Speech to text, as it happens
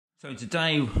So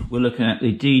today we're looking at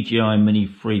the DJI Mini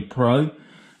 3 Pro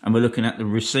and we're looking at the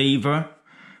receiver.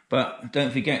 But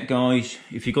don't forget guys,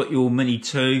 if you've got your Mini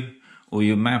 2 or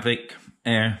your Mavic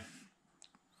Air,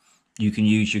 you can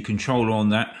use your controller on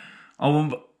that. I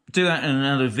will do that in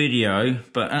another video,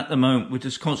 but at the moment we're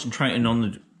just concentrating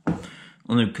on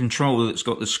the controller that's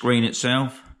got the screen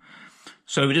itself.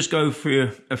 So we just go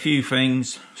through a few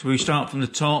things. So we start from the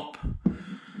top.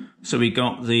 So we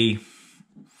got the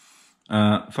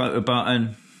photo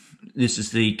button. This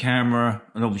is the camera,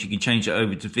 and obviously you can change it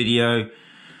over to video.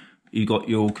 You got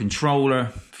your controller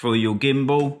for your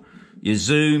gimbal, your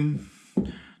zoom.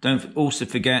 Don't also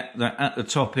forget that at the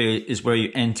top here is where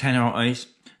your antenna is.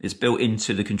 It's built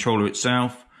into the controller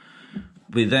itself.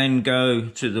 We then go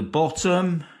to the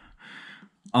bottom.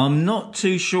 I'm not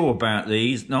too sure about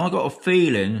these. Now I've got a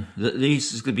feeling that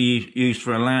these is going to be used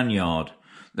for a lanyard.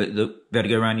 That better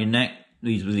go around your neck.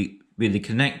 These will be the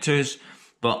connectors,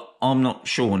 but I'm not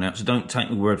sure now, so don't take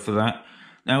my word for that.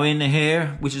 Now in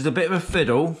here, which is a bit of a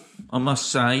fiddle, I must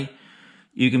say,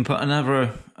 you can put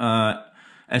another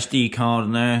SD card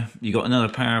in there. You got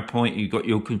another power point. You got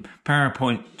your power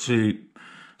point to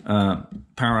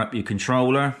power up your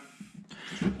controller,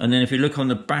 and then if you look on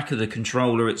the back of the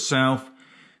controller itself,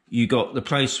 you got the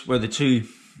place where the two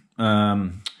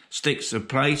sticks are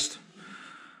placed.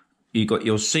 You got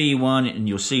your C1 and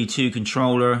your C2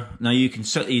 controller. Now you can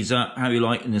set these up how you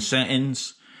like in the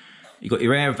settings. You got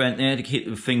your air vent there to keep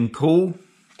the thing cool.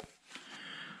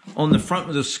 On the front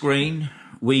of the screen,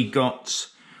 we got,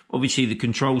 obviously the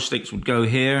control sticks would go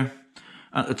here.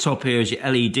 At the top here is your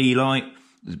LED light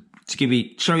to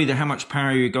show you how much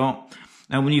power you got.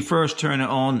 Now when you first turn it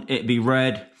on, it'd be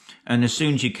red, and as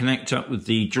soon as you connect up with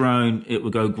the drone, it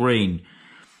will go green.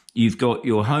 You've got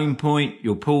your home point,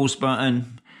 your pause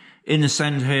button. In the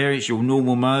center here is your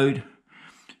normal mode.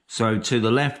 So to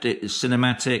the left it is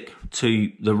cinematic,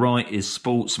 to the right is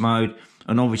sports mode,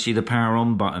 and obviously the power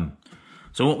on button.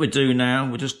 So what we do now,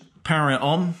 we'll just power it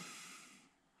on.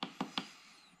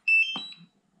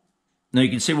 Now you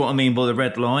can see what I mean by the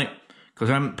red light,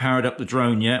 because I haven't powered up the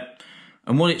drone yet.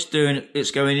 And what it's doing,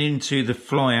 it's going into the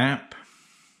Fly app.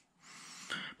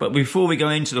 But before we go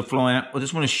into the Fly app, I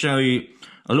just want to show you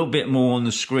a little bit more on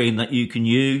the screen that you can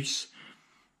use.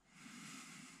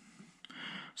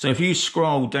 So if you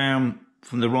scroll down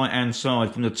from the right hand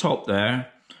side, from the top there,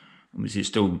 obviously it's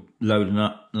still loading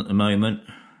up at the moment.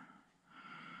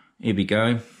 Here we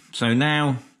go. So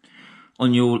now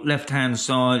on your left hand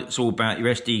side, it's all about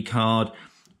your SD card.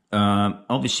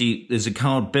 Obviously there's a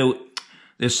card built,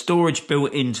 there's storage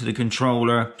built into the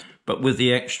controller, but with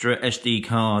the extra SD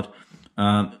card,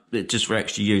 just for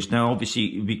extra use. Now obviously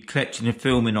you'll be collecting the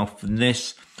filming off from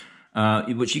this,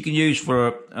 which you can use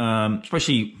for,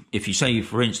 especially if you say,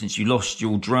 for instance, you lost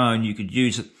your drone, you could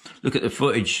use it, look at the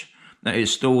footage that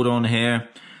is stored on here.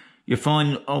 You'll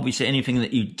find, obviously, anything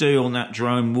that you do on that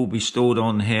drone will be stored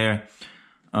on here.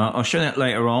 I'll show that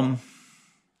later on.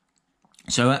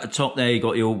 So at the top there, you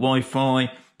got your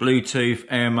Wi-Fi, Bluetooth,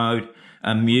 air mode,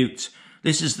 and mute.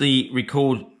 This is the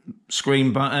record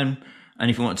screen button,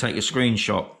 and if you want to take a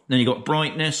screenshot. Then you got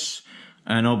brightness,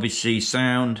 and obviously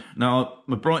sound. Now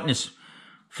my brightness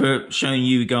for showing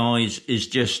you guys is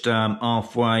just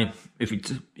halfway.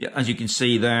 As you can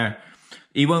see there,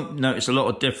 you won't notice a lot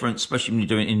of difference, especially when you're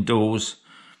doing it indoors,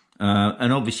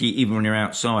 and obviously even when you're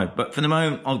outside. But for the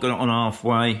moment, I've got it on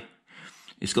halfway.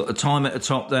 It's got the time at the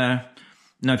top there.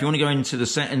 Now if you want to go into the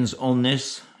settings on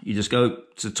this, you just go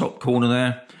to the top corner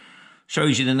there.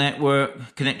 Shows you the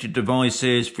network, connected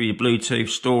devices for your Bluetooth,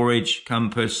 storage,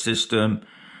 compass system,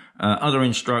 other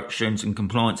instructions and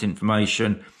compliance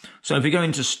information. So if you go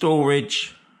into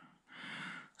storage,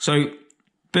 so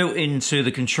built into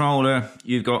the controller,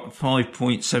 you've got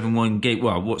 5.71 gig,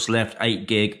 well, what's left, 8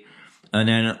 gig. And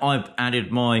then I've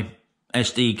added my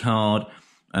SD card.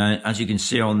 As you can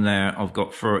see on there, I've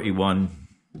got 31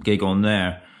 gig on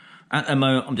there. At the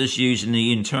moment, I'm just using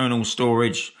the internal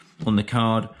storage on the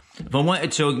card. If I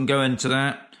wanted to, I can go into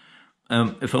that.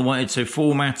 If I wanted to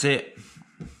format it,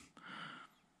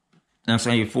 that's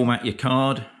how you format your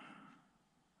card.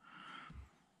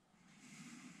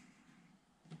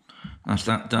 That's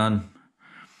that done.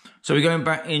 So we're going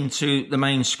back into the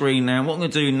main screen now. What I'm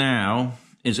going to do now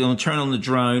is I'm going to turn on the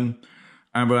drone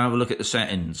and we'll have a look at the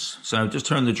settings. So just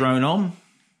turn the drone on.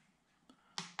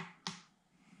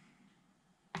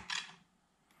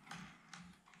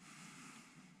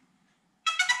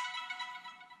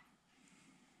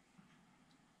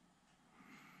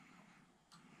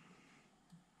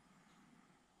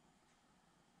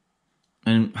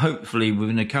 And hopefully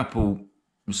within a couple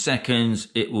of seconds,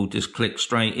 it will just click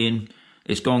straight in.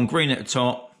 It's gone green at the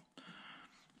top.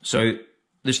 So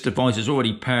this device is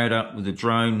already paired up with the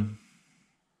drone.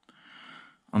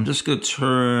 I'm just going to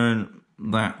turn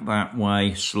that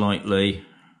way slightly.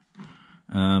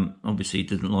 Obviously, it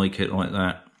doesn't like it like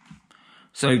that.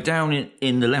 So down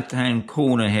in the left-hand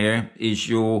corner here is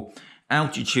your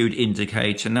altitude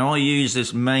indicator. Now I use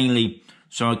this mainly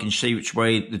so I can see which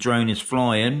way the drone is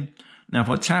flying. Now if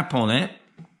I tap on it,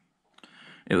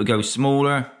 it will go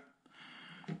smaller.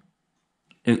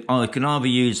 I can either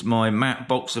use my map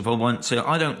box if I want to.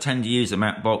 I don't tend to use the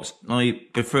map box. I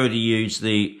prefer to use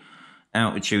the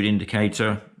altitude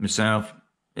indicator myself.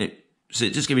 So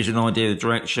it just gives you an idea of the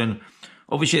direction.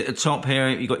 Obviously at the top here,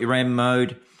 you've got your M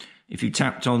mode. If you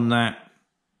tapped on that,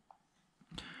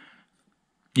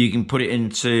 you can put it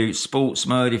into sports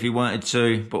mode if you wanted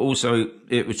to, but also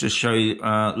it would just show you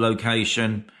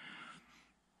location.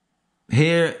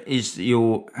 Here is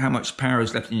your how much power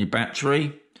is left in your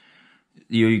battery.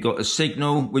 You've got a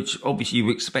signal, which obviously you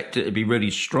expect it to be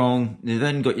really strong. You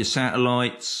then got your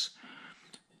satellites.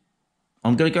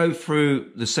 I'm going to go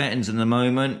through the settings in a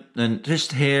moment, and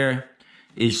just here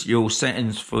is your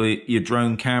settings for your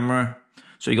drone camera.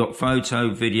 So you got photo,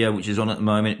 video, which is on at the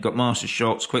moment. You've got master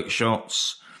shots, quick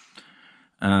shots,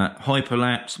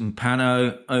 hyperlapse and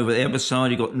pano. Over the other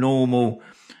side, you've got normal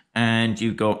and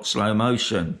you've got slow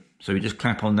motion. So you just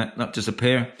clap on that, that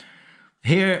disappear.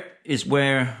 Here is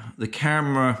where the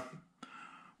camera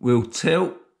will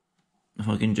tilt. If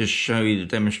I can just show you the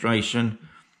demonstration.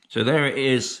 So there it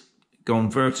is, gone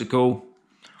vertical.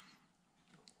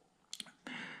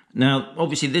 Now,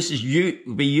 obviously, this is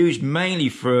will be used mainly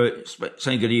for,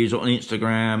 say, you're going to use it on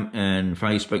Instagram and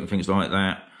Facebook and things like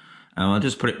that. I'll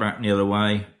just put it back the other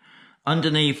way.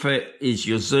 Underneath it is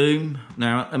your zoom.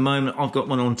 Now, at the moment, I've got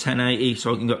one on 1080,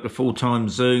 so I can go up to full-time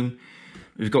zoom.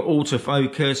 We've got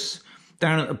autofocus.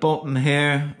 Down at the bottom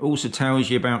here, also tells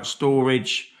you about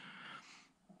storage.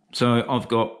 So I've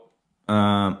got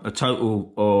a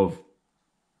total of,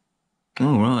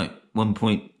 all right,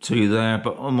 1.2 there,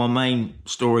 but on my main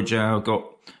storage I've got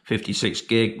 56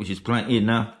 gig, which is plenty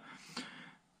enough.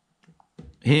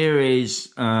 Here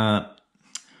is the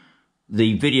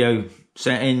video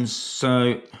settings,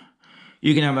 so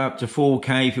you can have up to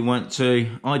 4K if you want to.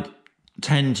 I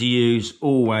tend to use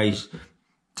always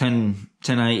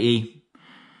 1080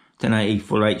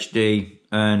 full HD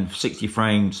and 60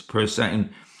 frames per second.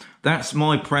 That's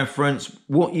my preference.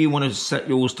 What you want to set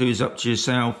yours to is up to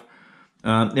yourself.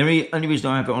 The only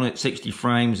reason I have it on at 60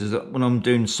 frames is that when I'm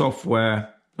doing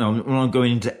software, when I'm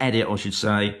going into edit, I should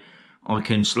say, I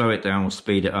can slow it down or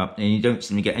speed it up, and you don't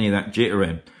seem to get any of that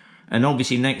jittering. And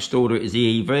obviously next order is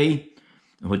the EV.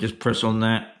 If I just press on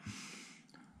that,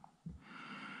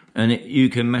 and you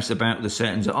can mess about with the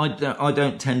settings. I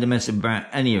don't tend to mess about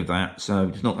any of that, so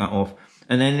it's not that off.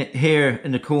 And then here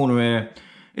in the corner here,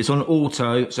 it's on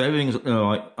auto, so everything's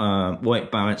like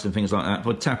white balance and things like that. If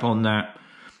I tap on that,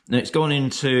 and it's gone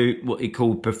into what you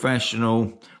call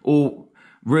professional, or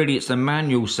really it's the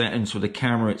manual settings for the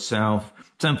camera itself.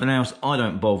 Something else I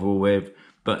don't bother with,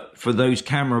 but for those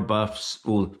camera buffs,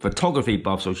 or photography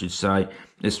buffs I should say,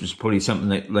 this was probably something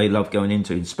that they love going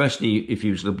into, especially if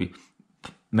you was be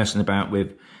messing about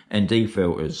with ND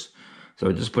filters. So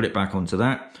I just put it back onto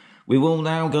that. We will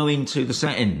now go into the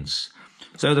settings.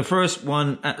 So the first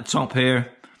one at the top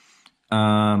here,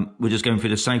 we're just going through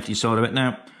the safety side of it.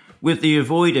 Now, with the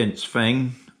avoidance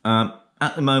thing,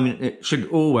 at the moment, it should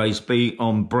always be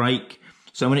on brake.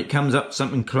 So when it comes up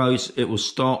something close, it will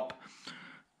stop.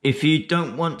 If you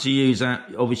don't want to use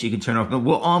that, obviously you can turn it off. But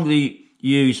what I'm going to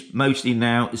use mostly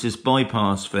now is this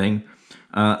bypass thing.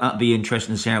 That'd be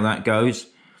interesting to see how that goes.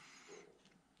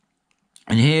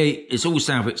 And here, it's all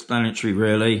self-explanatory,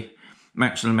 really.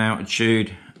 Maximum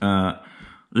altitude,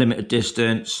 limited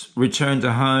distance, return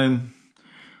to home.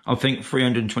 I think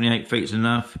 328 feet is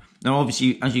enough. Now,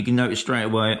 obviously, as you can notice straight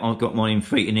away, I've got mine in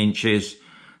feet and inches.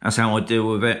 That's how I deal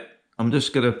with it. I'm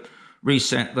just going to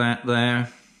reset that there.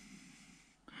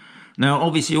 Now,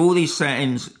 obviously, all these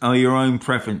settings are your own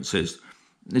preferences.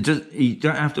 You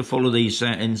don't have to follow these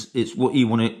settings. It's what you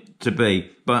want it to be.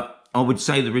 But I would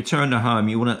say the return to home,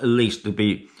 you want it at least to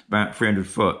be about 300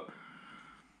 foot.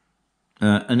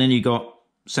 And then you got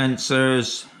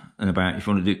sensors, and about if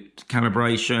you want to do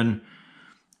calibration,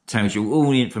 tells you all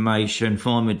the information,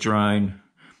 find the drone.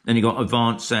 Then you got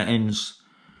advanced settings.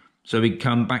 So we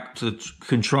come back to the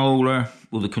controller,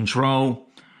 or the control.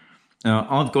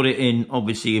 I've got it in,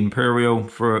 obviously, Imperial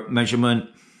for measurement.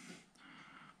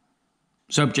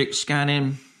 Subject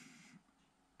scanning.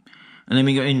 And then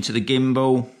we go into the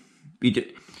gimbal.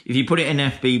 If you put it in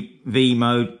FPV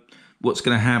mode, what's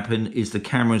going to happen is the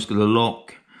camera's going to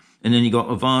lock. And then you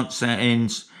got advanced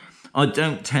settings. I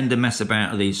don't tend to mess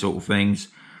about with these sort of things.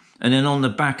 And then on the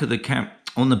back of the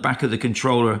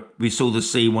controller, we saw the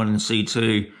C1 and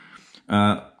C2,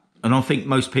 and I think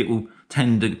most people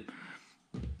tend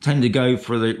to go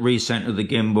for the recenter of the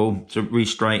gimbal to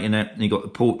re-straighten it. And you got the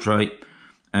portrait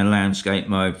and landscape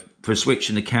mode for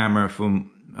switching the camera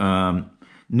from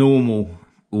normal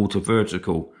or to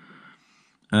vertical.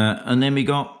 And then we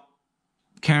got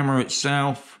camera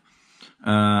itself.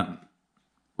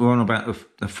 We're on about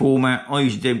the format. I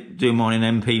usually do mine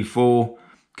in MP4,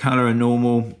 color and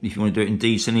normal, if you want to do it in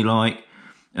decently like.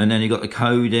 And then you got the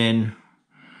code in.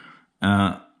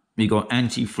 You got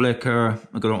anti-flicker.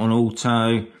 I got it on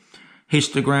auto.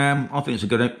 Histogram. I think it's a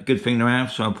good thing to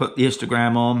have, so I'll put the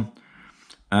histogram on.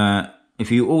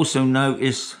 If you also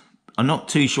notice, I'm not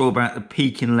too sure about the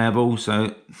peaking level,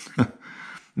 so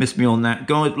miss me on that.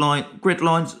 Grid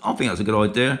lines. I think that's a good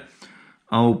idea.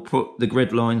 I'll put the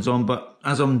grid lines on, but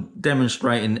as I'm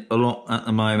demonstrating a lot at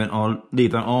the moment, I'll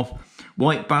leave that off.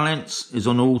 White balance is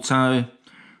on auto, and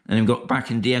we've got back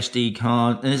in the SD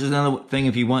card. And this is another thing,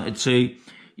 if you wanted to,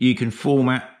 you can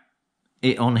format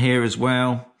it on here as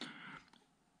well.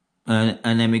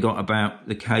 And then we got about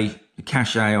the cache,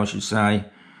 I should say.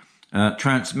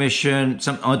 Transmission,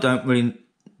 something I don't really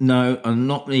know. I'm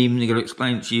not even going to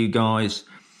explain it to you guys,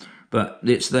 but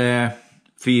it's there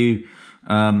for you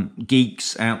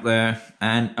geeks out there.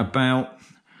 And about,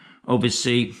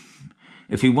 obviously,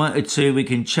 if you wanted to, we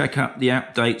can check up the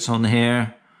updates on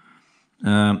here.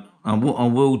 And what I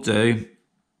will do,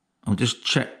 I'll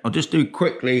just do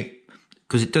quickly,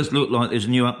 because it does look like there's a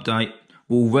new update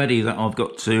already that I've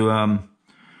got to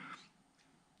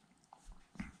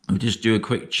I'll just do a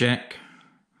quick check.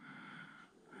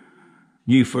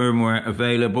 New firmware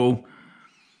available.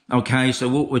 Okay, so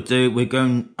what we'll do, we're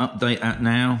going to update that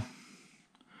now.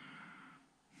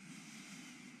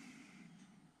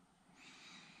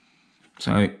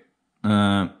 So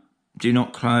do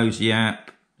not close the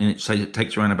app, and it says it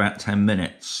takes around about 10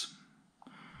 minutes.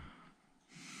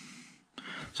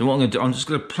 So what I'm going to do, I'm just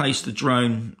going to place the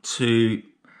drone to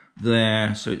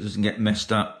there so it doesn't get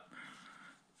messed up.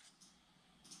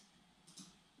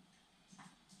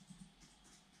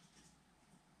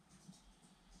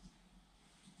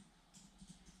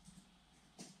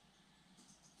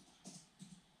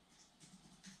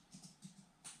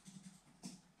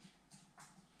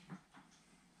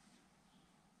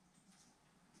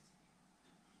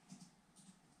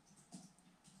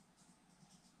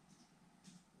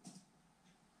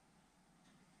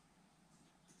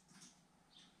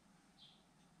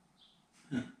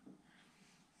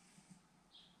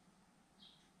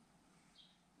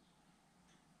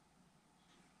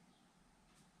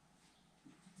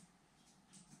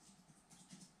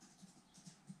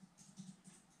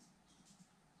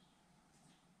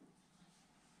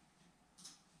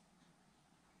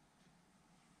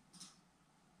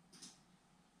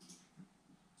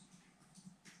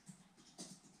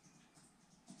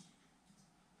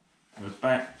 We're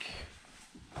back.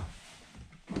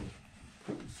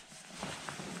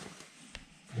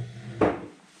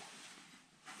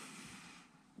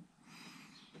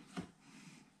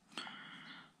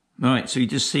 Right, so you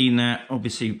just seen that.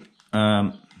 Obviously,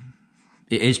 it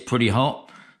is pretty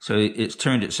hot, so it's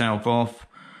turned itself off.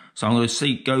 So I'm going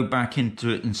to go back into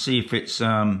it and see if it's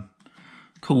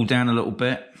cooled down a little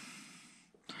bit.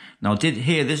 Now, I did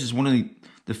hear this is one of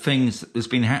the things that's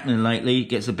been happening lately. It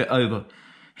gets a bit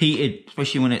overheated,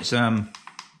 especially when it's doing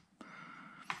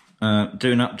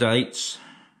updates.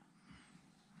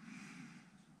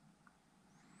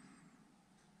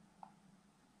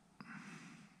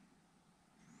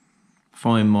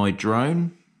 Find my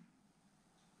drone.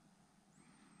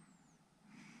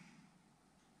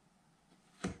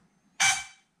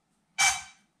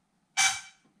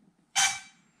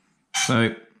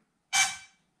 So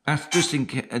that's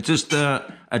just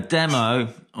a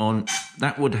demo on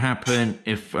that would happen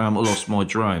if I lost my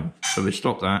drone. So we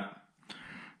stop that.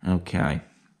 Okay.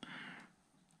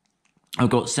 I've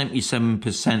got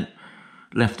 77%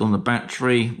 left on the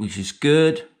battery, which is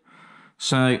good.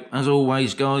 So, as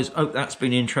always, guys, hope that's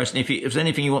been interesting. If there's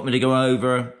anything you want me to go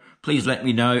over, please let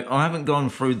me know. I haven't gone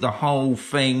through the whole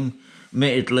thing,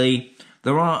 admittedly.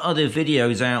 There are other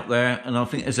videos out there, and I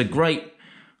think there's a great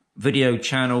video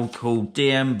channel called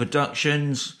DM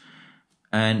Productions,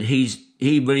 and he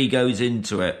really goes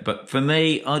into it. But for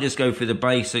me, I just go through the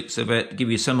basics of it,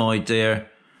 give you some idea.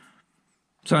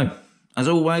 So, as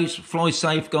always, fly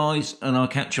safe, guys, and I'll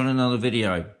catch you on another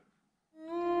video.